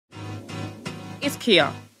it's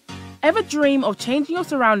Kia. Ever dream of changing your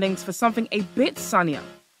surroundings for something a bit sunnier?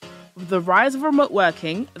 With the rise of remote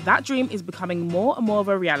working, that dream is becoming more and more of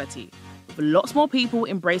a reality, with lots more people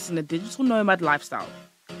embracing the digital nomad lifestyle.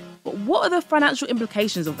 But what are the financial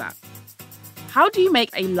implications of that? How do you make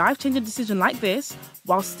a life-changing decision like this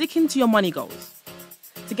while sticking to your money goals?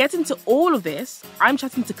 To get into all of this, I'm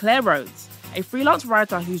chatting to Claire Rhodes, a freelance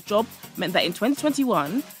writer whose job meant that in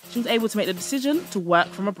 2021, she was able to make the decision to work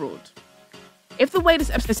from abroad. If the way this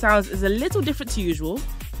episode sounds is a little different to usual,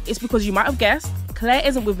 it's because you might have guessed, Claire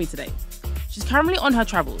isn't with me today. She's currently on her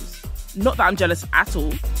travels. Not that I'm jealous at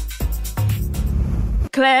all.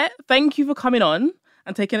 Claire, thank you for coming on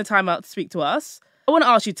and taking the time out to speak to us. I want to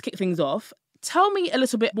ask you to kick things off. Tell me a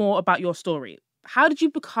little bit more about your story. How did you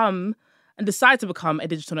become and decide to become a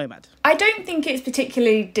digital nomad? I don't think it's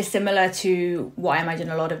particularly dissimilar to what I imagine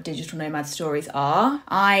a lot of digital nomad stories are.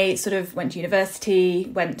 I sort of went to university,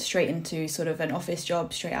 went straight into sort of an office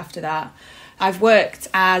job straight after that. I've worked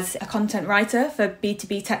as a content writer for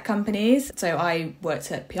B2B tech companies. So I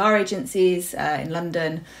worked at PR agencies in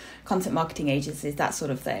London, content marketing agencies, that sort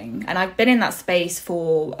of thing. And I've been in that space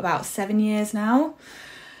for about 7 years now.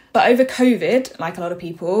 But over COVID, like a lot of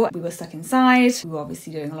people, we were stuck inside. We were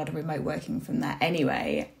obviously doing a lot of remote working from there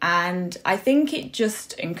anyway. And I think it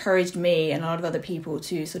just encouraged me and a lot of other people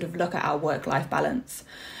to sort of look at our work-life balance.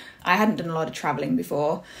 I hadn't done a lot of traveling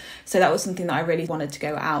before, so that was something that I really wanted to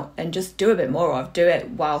go out and just do a bit more of, do it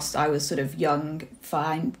whilst I was sort of young,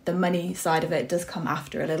 fine. The money side of it does come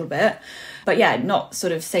after a little bit, but yeah, not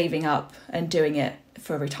sort of saving up and doing it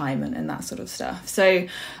for retirement and that sort of stuff. So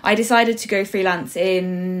I decided to go freelance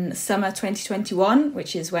in summer 2021,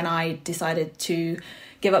 which is when I decided to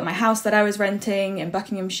give up my house that I was renting in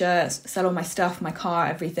Buckinghamshire, sell all my stuff, my car,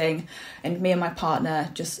 everything. And me and my partner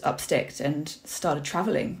just upsticked and started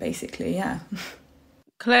traveling, basically, yeah.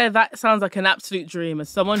 Claire, that sounds like an absolute dream. As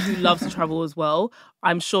someone who loves to travel as well,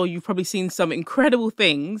 I'm sure you've probably seen some incredible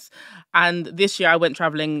things. And this year I went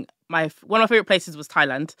traveling. One of my favourite places was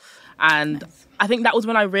Thailand. And nice. I think that was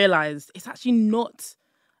when I realised it's actually not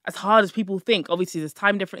as hard as people think. Obviously, there's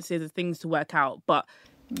time differences, there's things to work out, but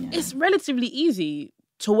it's relatively easy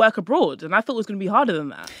to work abroad, and I thought it was going to be harder than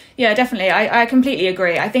that. Yeah, definitely. I completely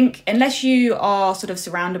agree. I think unless you are sort of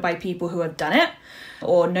surrounded by people who have done it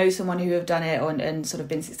or know someone who have done it and sort of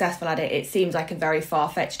been successful at it, it seems like a very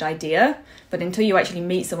far-fetched idea. But until you actually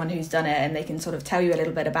meet someone who's done it and they can sort of tell you a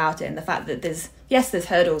little bit about it, and the fact that there's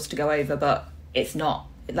hurdles to go over, but it's not,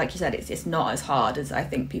 like you said, it's not as hard as I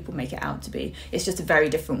think people make it out to be. It's just a very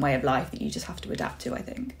different way of life that you just have to adapt to, I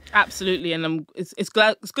think. Absolutely. And it's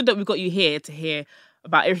good that we've got you here to hear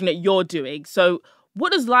about everything that you're doing. So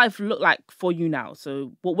what does life look like for you now?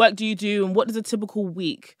 So what work do you do, and what does a typical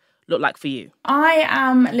week look like for you? I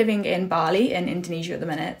am living in Bali in Indonesia at the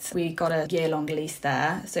minute. We got a year-long lease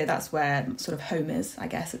there, so that's where sort of home is, I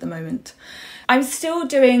guess, at the moment. I'm still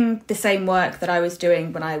doing the same work that I was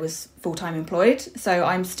doing when I was full-time employed. So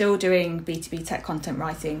I'm still doing B2B tech content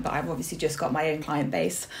writing, but I've obviously just got my own client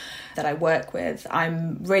base that I work with.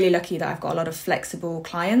 I'm really lucky that I've got a lot of flexible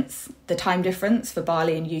clients. The time difference for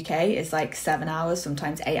Bali and UK is like 7 hours,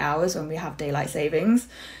 sometimes 8 hours when we have daylight savings.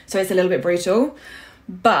 So it's a little bit brutal.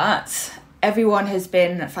 But everyone has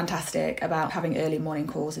been fantastic about having early morning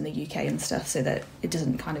calls in the UK and stuff, so that it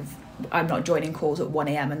doesn't kind of, I'm not joining calls at 1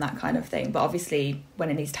 a.m. and that kind of thing. But obviously when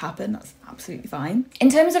it needs to happen, that's absolutely fine. In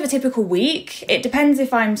terms of a typical week, it depends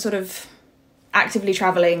if I'm sort of actively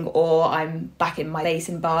traveling or I'm back in my base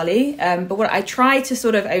in Bali. But what I try to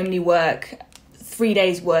sort of only work 3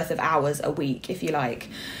 days worth of hours a week, if you like.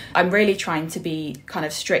 I'm really trying to be kind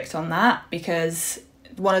of strict on that, because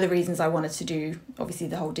one of the reasons I wanted to do, obviously,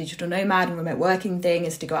 the whole digital nomad and remote working thing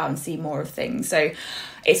is to go out and see more of things. So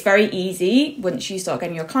it's very easy once you start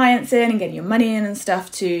getting your clients in and getting your money in and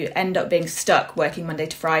stuff to end up being stuck working Monday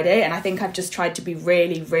to Friday. And I think I've just tried to be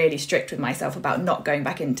really, really strict with myself about not going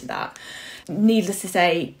back into that. Needless to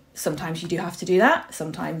say, sometimes you do have to do that.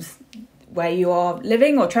 Sometimes where you are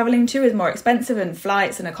living or traveling to is more expensive, and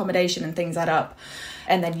flights and accommodation and things add up.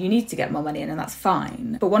 And then you need to get more money in, and that's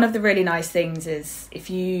fine. But one of the really nice things is if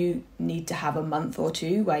you need to have a month or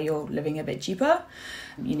two where you're living a bit cheaper,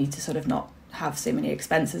 you need to sort of not have so many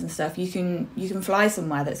expenses and stuff, you can fly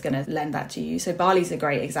somewhere that's going to lend that to you. So Bali's a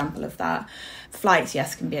great example of that. Flights,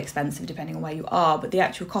 yes, can be expensive depending on where you are, but the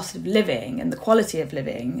actual cost of living and the quality of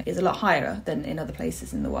living is a lot higher than in other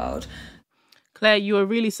places in the world. Claire, you are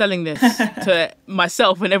really selling this to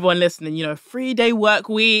myself and everyone listening. 3-day work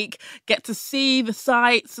week, get to see the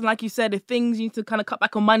sights. And like you said, if things you need to kind of cut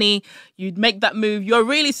back on money, you'd make that move. You're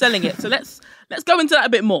really selling it. So let's go into that a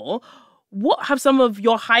bit more. What have some of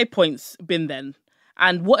your high points been then?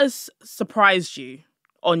 And what has surprised you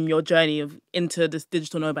on your journey into this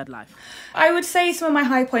digital nomad life? I would say some of my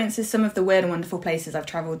high points is some of the weird and wonderful places I've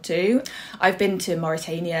travelled to. I've been to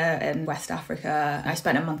Mauritania and West Africa. I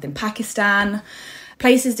spent a month in Pakistan.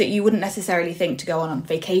 Places that you wouldn't necessarily think to go on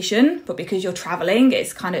vacation, but because you're travelling,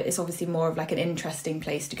 it's obviously more of like an interesting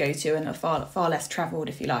place to go to and a far less travelled,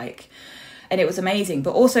 if you like. And it was amazing.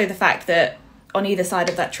 But also the fact that on either side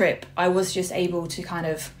of that trip, I was just able to kind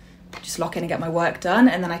of just lock in and get my work done,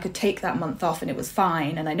 and then I could take that month off and it was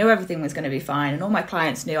fine, and I knew everything was going to be fine, and all my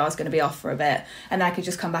clients knew I was going to be off for a bit, and then I could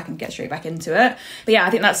just come back and get straight back into it. But yeah, I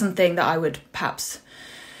think that's something that I would perhaps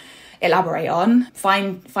elaborate on.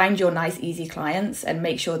 Find your nice, easy clients and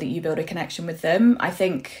make sure that you build a connection with them. I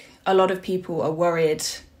think a lot of people are worried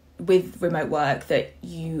with remote work that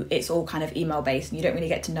it's all kind of email based and you don't really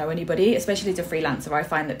get to know anybody, especially as a freelancer. I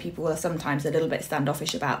find that people are sometimes a little bit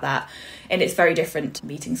standoffish about that, and it's very different to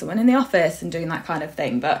meeting someone in the office and doing that kind of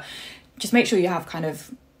thing. But just make sure you have kind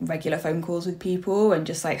of regular phone calls with people and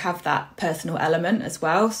just like have that personal element as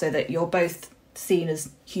well, so that you're both seen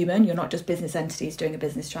as human. You're not just business entities doing a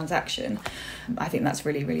business transaction. I think that's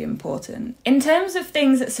really, really important. In terms of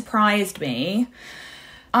things that surprised me,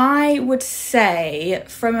 I would say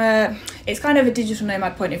it's kind of a digital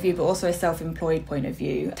nomad point of view, but also a self-employed point of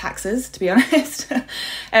view. Taxes, to be honest.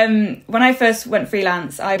 When I first went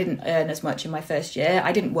freelance, I didn't earn as much in my first year.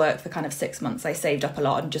 I didn't work for kind of 6 months. I saved up a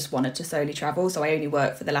lot and just wanted to solely travel. So I only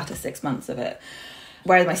worked for the latter 6 months of it.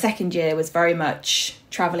 Whereas my second year was very much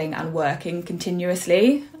travelling and working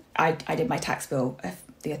continuously. I did my tax bill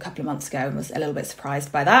a couple of months ago and was a little bit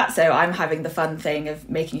surprised by that. So I'm having the fun thing of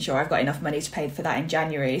making sure I've got enough money to pay for that in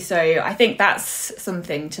January. So I think that's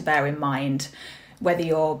something to bear in mind, whether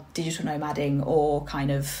you're digital nomading or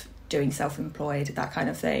kind of doing self-employed, that kind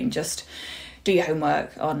of thing. Just do your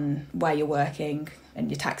homework on where you're working and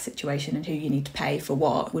your tax situation and who you need to pay for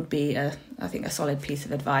what would be, I think, a solid piece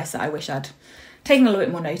of advice that I wish I'd taken a little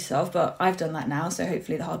bit more notice of, but I've done that now. So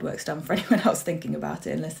hopefully the hard work's done for anyone else thinking about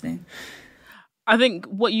it and listening. I think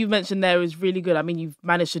what you mentioned there is really good. I mean, you've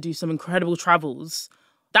managed to do some incredible travels.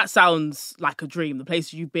 That sounds like a dream, the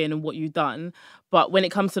places you've been and what you've done. But when it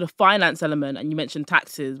comes to the finance element, and you mentioned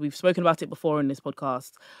taxes, we've spoken about it before in this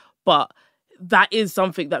podcast, but that is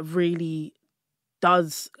something that really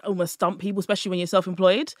does almost stump people, especially when you're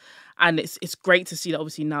self-employed. And it's great to see that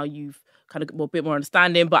obviously now you've kind of got a bit more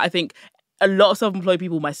understanding. But I think a lot of self-employed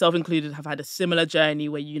people, myself included, have had a similar journey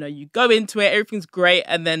where, you know, you go into it, everything's great,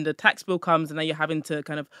 and then the tax bill comes and then you're having to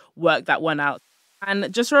kind of work that one out.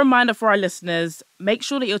 And just a reminder for our listeners, make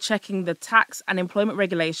sure that you're checking the tax and employment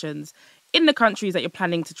regulations in the countries that you're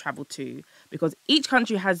planning to travel to, because each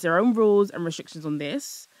country has their own rules and restrictions on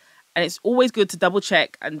this. And it's always good to double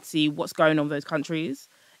check and see what's going on with those countries.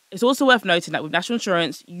 It's also worth noting that with national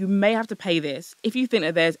insurance, you may have to pay this if you think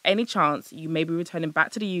that there's any chance you may be returning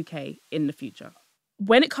back to the UK in the future.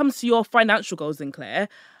 When it comes to your financial goals then, Claire,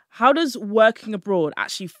 how does working abroad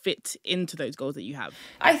actually fit into those goals that you have?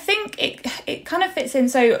 I think it kind of fits in.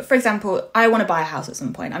 So, for example, I want to buy a house at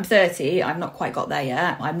some point. I'm 30. I've not quite got there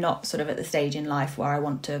yet. I'm not sort of at the stage in life where I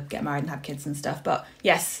want to get married and have kids and stuff. But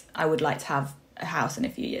yes, I would like to have a house in a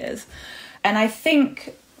few years. And I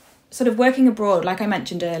think sort of working abroad, like I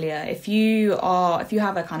mentioned earlier, if you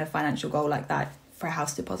have a kind of financial goal like that, for a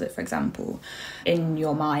house deposit, for example, in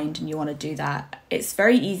your mind, and you want to do that, it's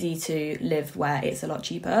very easy to live where it's a lot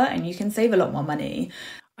cheaper and you can save a lot more money.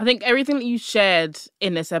 I think everything that you shared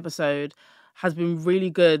in this episode has been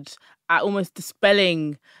really good at almost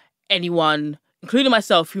dispelling anyone, including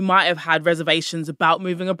myself, who might have had reservations about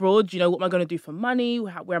moving abroad. You know, what am I going to do for money?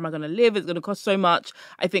 Where am I going to live? It's going to cost so much.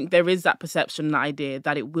 I think there is that perception, that idea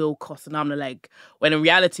that it will cost an arm and a leg, when in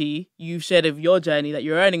reality, you've shared of your journey that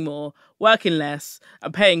you're earning more, working less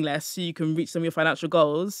and paying less so you can reach some of your financial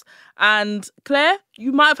goals. And Claire,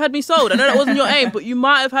 you might have had me sold. I know that wasn't your aim, but you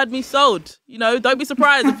might have had me sold. You know, don't be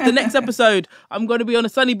surprised if the next episode I'm going to be on a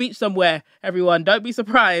sunny beach somewhere, everyone. Don't be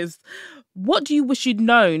surprised. What do you wish you'd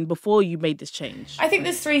known before you made this change? I think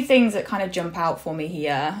there's three things that kind of jump out for me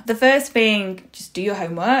here. The first being just do your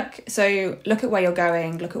homework. So look at where you're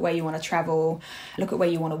going, look at where you want to travel, look at where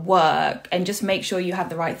you want to work, and just make sure you have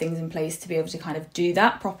the right things in place to be able to kind of do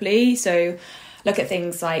that properly. So look at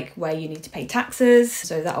things like where you need to pay taxes.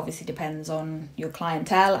 So that obviously depends on your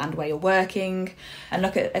clientele and where you're working. And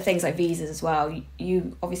look at things like visas as well.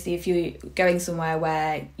 You obviously, if you're going somewhere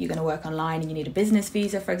where you're going to work online and you need a business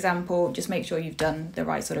visa, for example, just make sure you've done the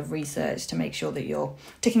right sort of research to make sure that you're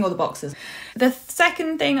ticking all the boxes. The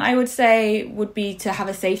second thing I would say would be to have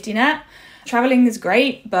a safety net. Traveling is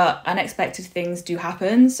great, but unexpected things do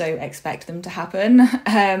happen, so expect them to happen.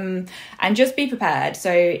 And just be prepared.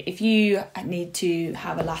 So if you need to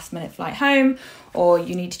have a last minute flight home, or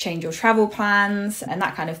you need to change your travel plans and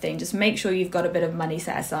that kind of thing, just make sure you've got a bit of money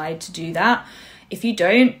set aside to do that. If you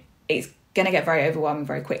don't, it's going to get very overwhelming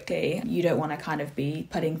very quickly. You don't want to kind of be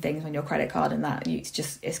putting things on your credit card and that.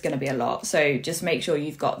 It's going to be a lot. So just make sure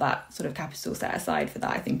you've got that sort of capital set aside for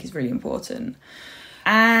that, I think is really important.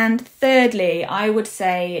 And thirdly, I would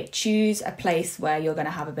say choose a place where you're going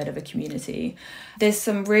to have a bit of a community. There's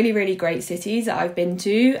some really, really great cities that I've been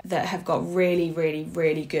to that have got really, really,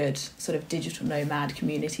 really good sort of digital nomad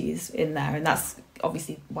communities in there. And that's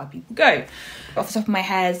obviously why people go. Off the top of my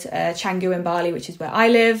head, Canggu in Bali, which is where I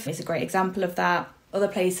live, is a great example of that. Other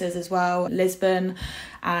places as well, Lisbon,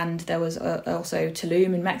 and there was also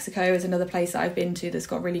Tulum in Mexico is another place that I've been to that's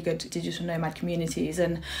got really good digital nomad communities.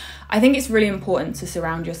 And I think it's really important to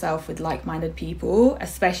surround yourself with like-minded people,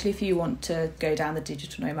 especially if you want to go down the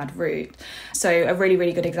digital nomad route. So a really,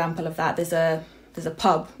 really good example of that, there's a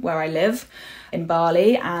pub where I live in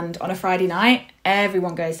Bali, and on a Friday night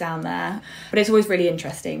everyone goes down there. But it's always really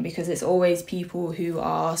interesting because it's always people who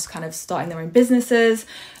are kind of starting their own businesses,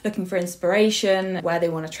 looking for inspiration, where they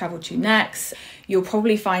want to travel to next. You'll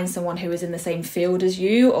probably find someone who is in the same field as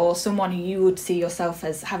you, or someone who you would see yourself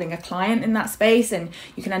as having a client in that space, and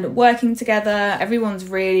you can end up working together. Everyone's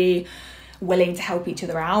really willing to help each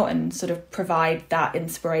other out and sort of provide that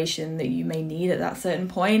inspiration that you may need at that certain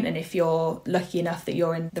point. And if you're lucky enough that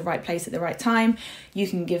you're in the right place at the right time, you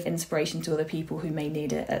can give inspiration to other people who may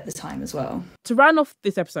need it at the time as well. To round off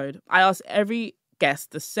this episode, I ask every guest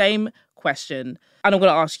the same question, and I'm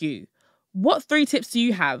going to ask you, what 3 tips do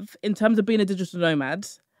you have in terms of being a digital nomad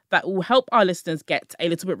that will help our listeners get a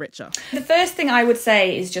little bit richer? The first thing I would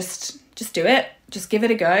say is just do it. Just give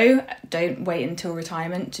it a go. Don't wait until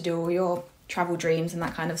retirement to do all your travel dreams and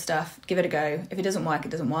that kind of stuff. Give it a go. If it doesn't work,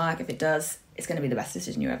 it doesn't work. If it does, it's going to be the best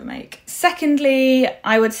decision you ever make. Secondly,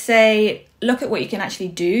 I would say look at what you can actually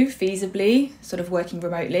do feasibly, sort of working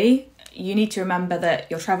remotely. You need to remember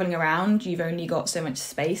that you're traveling around. You've only got so much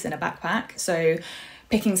space in a backpack. So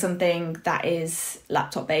picking something that is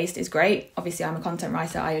laptop based is great. Obviously, I'm a content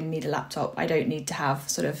writer. I only need a laptop. I don't need to have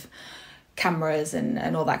sort of cameras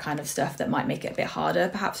and all that kind of stuff that might make it a bit harder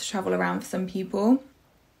perhaps to travel around for some people.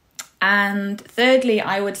 And thirdly,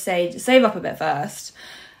 I would say save up a bit first.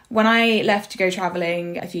 When I left to go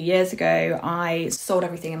travelling a few years ago, I sold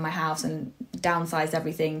everything in my house and downsized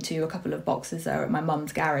everything to a couple of boxes that are at my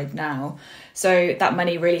mum's garage now. So that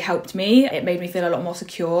money really helped me. It made me feel a lot more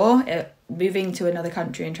secure. Moving to another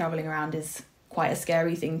country and travelling around is quite a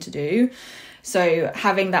scary thing to do. So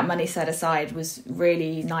having that money set aside was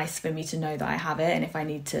really nice for me to know that I have it. And if I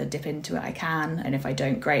need to dip into it, I can. And if I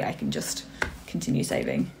don't, great, I can just continue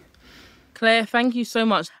saving. Claire, thank you so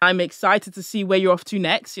much. I'm excited to see where you're off to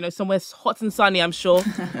next. You know, somewhere hot and sunny, I'm sure,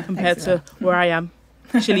 compared to where I am,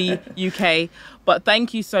 chilly UK. But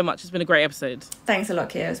thank you so much. It's been a great episode. Thanks a lot,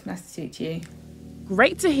 Kia. It's nice to speak to you.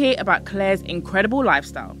 Great to hear about Claire's incredible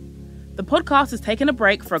lifestyle. The podcast has taken a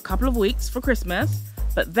break for a couple of weeks for Christmas,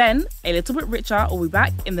 but then A Little Bit Richer will be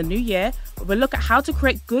back in the new year with a look at how to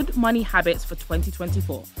create good money habits for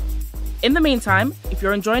 2024. In the meantime, if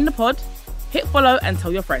you're enjoying the pod, hit follow and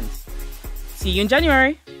tell your friends. See you in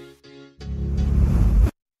January.